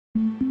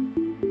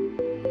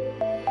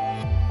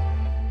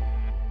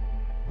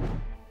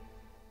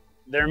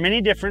There are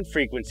many different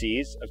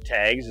frequencies of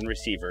tags and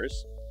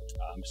receivers,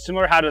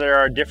 similar how there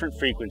are different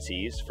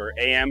frequencies for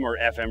AM or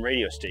FM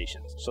radio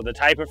stations. So the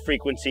type of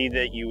frequency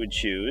that you would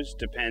choose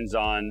depends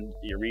on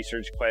your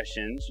research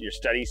questions, your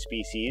study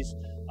species,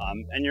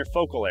 and your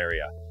focal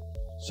area.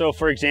 So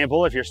for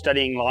example, if you're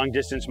studying long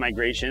distance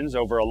migrations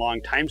over a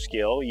long time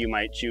scale, you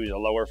might choose a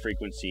lower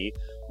frequency,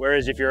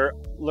 whereas if you're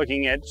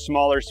looking at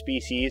smaller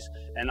species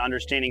and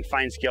understanding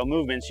fine scale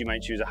movements, you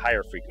might choose a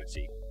higher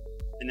frequency.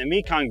 In the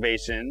Mekong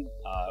Basin,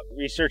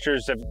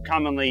 researchers have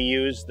commonly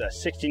used the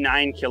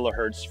 69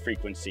 kilohertz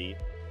frequency.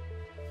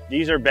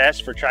 These are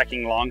best for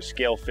tracking long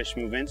scale fish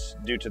movements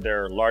due to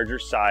their larger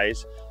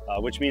size,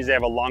 which means they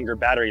have a longer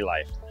battery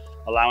life,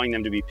 allowing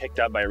them to be picked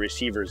up by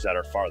receivers that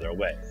are farther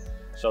away.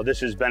 So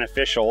this is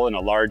beneficial in a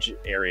large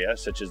area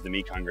such as the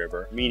Mekong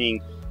River,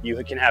 meaning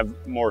you can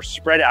have more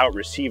spread out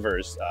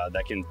receivers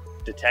that can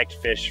detect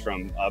fish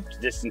from up to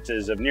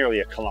distances of nearly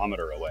 1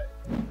 kilometer away.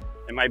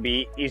 It might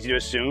be easy to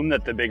assume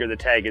that the bigger the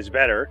tag is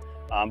better,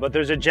 but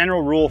there's a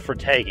general rule for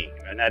tagging,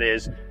 and that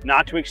is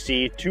not to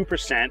exceed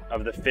 2%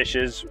 of the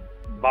fish's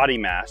body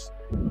mass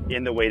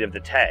in the weight of the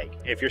tag.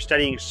 If you're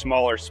studying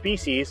smaller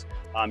species,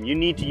 you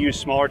need to use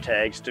smaller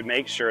tags to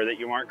make sure that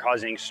you aren't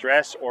causing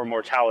stress or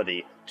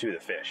mortality to the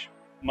fish.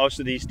 Most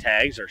of these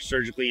tags are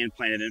surgically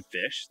implanted in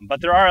fish,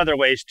 but there are other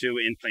ways to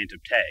implant a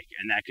tag,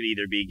 and that could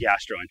either be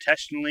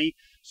gastrointestinally,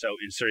 so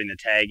inserting the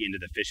tag into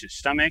the fish's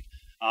stomach,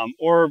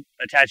 or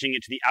attaching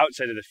it to the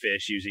outside of the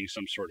fish using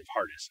some sort of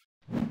harness.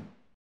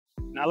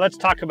 Now let's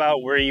talk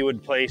about where you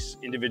would place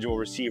individual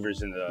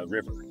receivers in the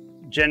river.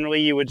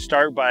 Generally, you would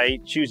start by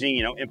choosing,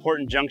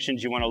 important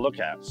junctions you want to look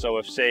at. So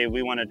if, say,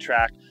 we want to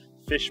track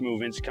fish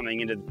movements coming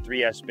into the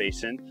 3S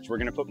basin, we're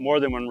going to put more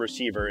than one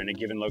receiver in a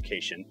given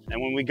location.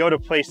 And when we go to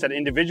place that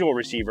individual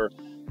receiver,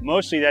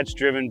 mostly that's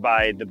driven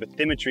by the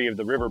bathymetry of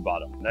the river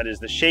bottom. That is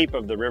the shape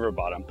of the river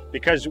bottom,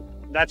 because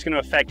that's going to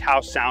affect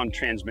how sound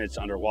transmits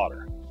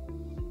underwater.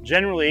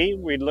 Generally,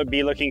 we'd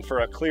be looking for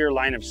a clear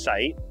line of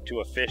sight to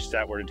a fish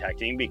that we're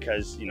detecting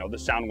because, the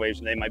sound waves,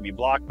 they might be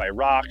blocked by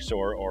rocks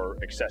or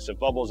excessive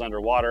bubbles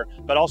underwater,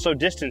 but also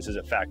distance is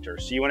a factor.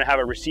 So you want to have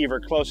a receiver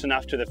close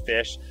enough to the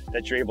fish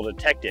that you're able to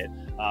detect it,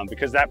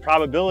 because that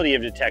probability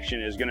of detection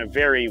is going to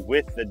vary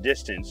with the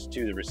distance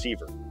to the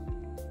receiver.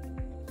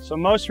 So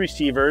most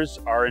receivers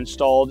are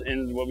installed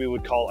in what we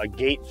would call a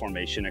gate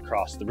formation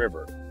across the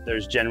river.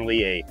 There's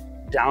generally a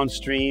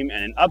downstream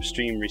and an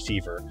upstream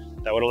receiver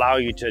that would allow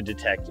you to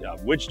detect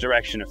which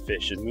direction a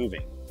fish is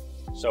moving.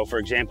 So for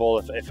example,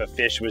 if a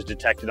fish was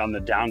detected on the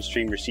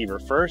downstream receiver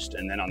first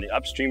and then on the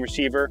upstream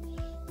receiver,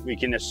 we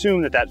can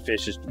assume that that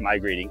fish is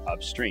migrating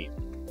upstream.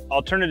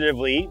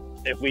 Alternatively,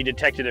 if we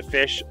detected a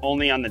fish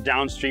only on the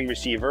downstream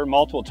receiver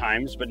multiple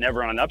times but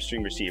never on an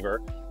upstream receiver,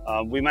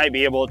 we might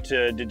be able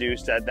to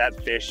deduce that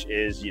that fish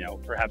is,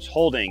 perhaps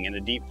holding in a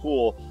deep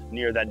pool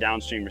near that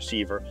downstream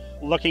receiver.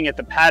 Looking at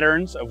the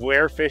patterns of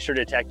where fish are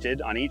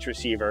detected on each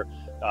receiver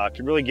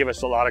can really give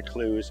us a lot of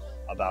clues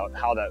about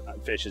how that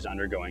fish is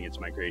undergoing its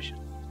migration.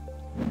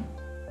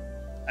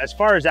 As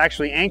far as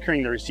actually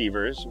anchoring the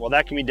receivers, well,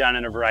 that can be done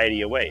in a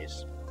variety of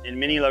ways. In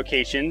many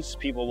locations,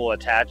 people will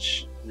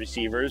attach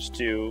receivers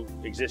to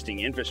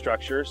existing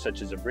infrastructure,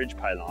 such as a bridge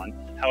pylon.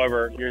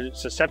 However, you're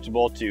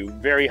susceptible to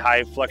very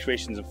high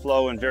fluctuations of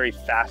flow and very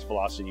fast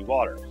velocity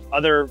water.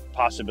 Other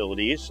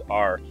possibilities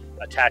are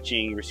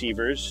attaching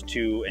receivers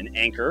to an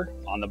anchor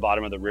on the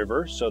bottom of the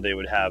river, so they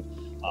would have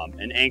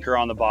an anchor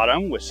on the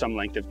bottom with some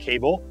length of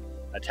cable,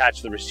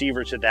 attach the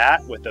receiver to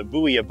that with a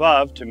buoy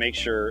above to make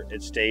sure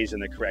it stays in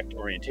the correct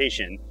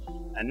orientation,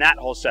 and that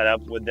whole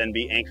setup would then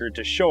be anchored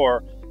to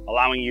shore,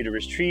 allowing you to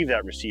retrieve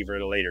that receiver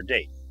at a later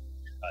date.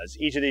 As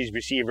each of these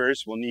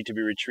receivers will need to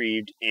be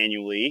retrieved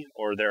annually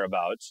or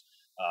thereabouts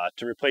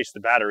to replace the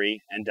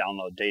battery and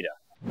download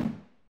data.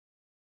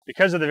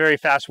 Because of the very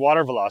fast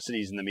water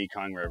velocities in the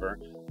Mekong River,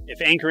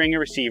 if anchoring a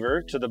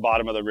receiver to the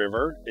bottom of the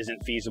river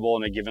isn't feasible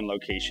in a given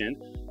location,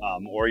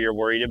 or you're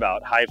worried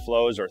about high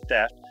flows or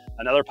theft,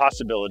 another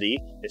possibility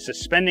is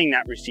suspending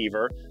that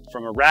receiver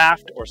from a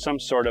raft or some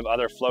sort of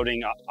other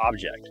floating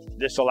object.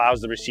 This allows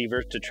the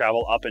receiver to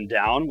travel up and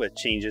down with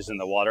changes in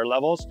the water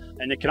levels,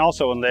 and it can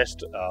also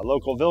enlist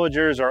local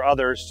villagers or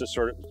others to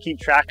sort of keep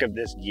track of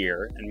this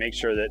gear and make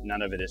sure that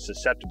none of it is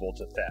susceptible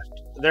to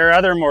theft. There are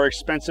other more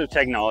expensive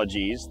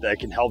technologies that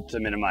can help to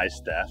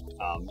minimize theft.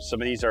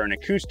 Some of these are an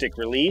acoustic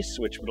release,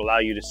 which would allow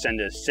you to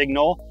send a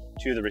signal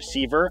to the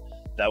receiver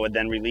that would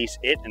then release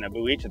it and a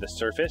buoy to the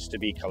surface to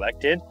be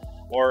collected.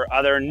 Or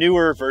other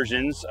newer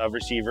versions of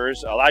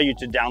receivers allow you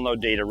to download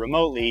data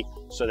remotely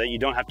so that you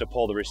don't have to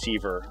pull the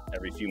receiver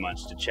every few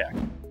months to check.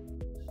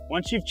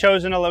 Once you've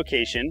chosen a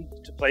location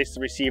to place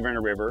the receiver in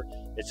a river,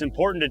 it's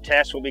important to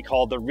test what we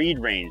call the read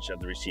range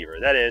of the receiver.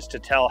 That is, to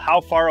tell how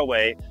far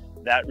away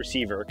that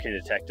receiver can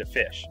detect a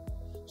fish.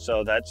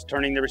 So that's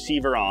turning the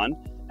receiver on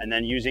and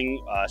then using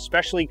a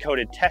specially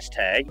coded test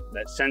tag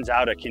that sends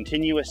out a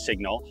continuous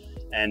signal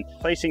and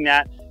placing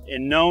that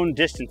in known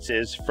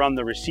distances from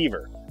the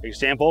receiver. For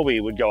example,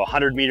 we would go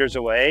 100 meters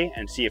away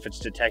and see if it's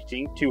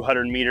detecting,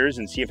 200 meters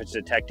and see if it's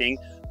detecting,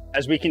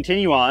 As we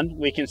continue on,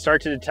 we can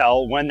start to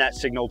tell when that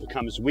signal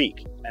becomes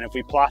weak. And if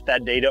we plot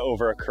that data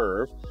over a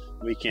curve,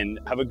 we can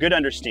have a good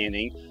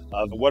understanding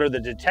of what are the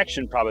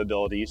detection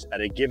probabilities at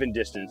a given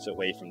distance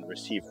away from the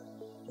receiver.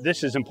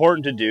 This is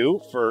important to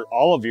do for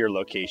all of your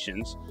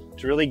locations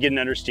to really get an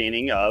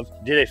understanding of,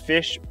 did a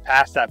fish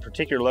pass that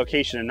particular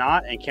location or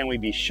not, and can we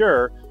be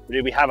sure, or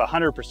did we have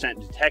 100%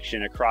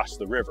 detection across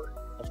the river?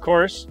 Of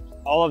course,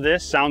 all of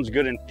this sounds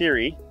good in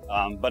theory,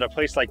 but a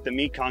place like the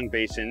Mekong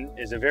Basin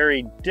is a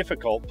very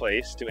difficult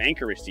place to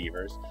anchor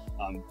receivers,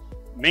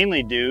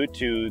 mainly due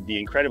to the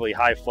incredibly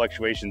high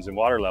fluctuations in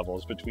water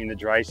levels between the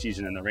dry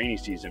season and the rainy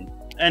season,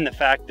 and the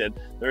fact that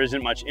there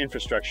isn't much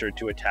infrastructure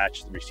to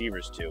attach the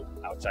receivers to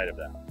outside of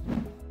that.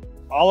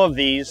 All of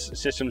these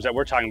systems that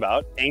we're talking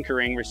about,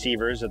 anchoring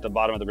receivers at the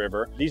bottom of the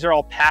river, these are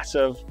all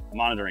passive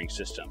monitoring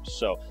systems.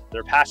 So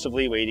they're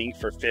passively waiting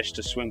for fish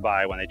to swim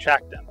by when they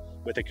track them.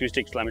 With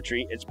acoustic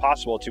telemetry, it's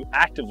possible to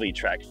actively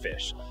track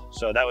fish.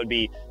 So that would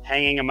be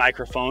hanging a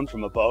microphone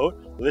from a boat,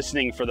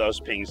 listening for those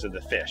pings of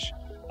the fish.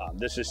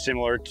 This is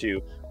similar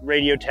to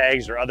radio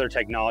tags or other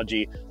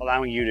technology,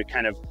 allowing you to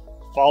kind of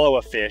follow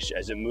a fish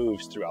as it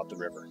moves throughout the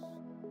river.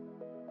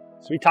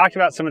 So we talked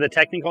about some of the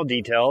technical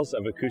details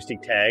of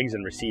acoustic tags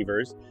and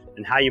receivers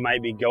and how you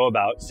might go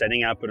about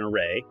setting up an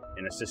array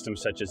in a system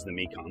such as the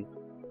Mekong.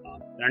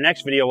 In our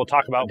next video, we'll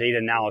talk about data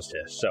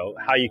analysis, so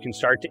how you can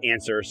start to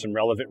answer some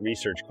relevant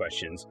research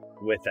questions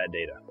with that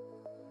data.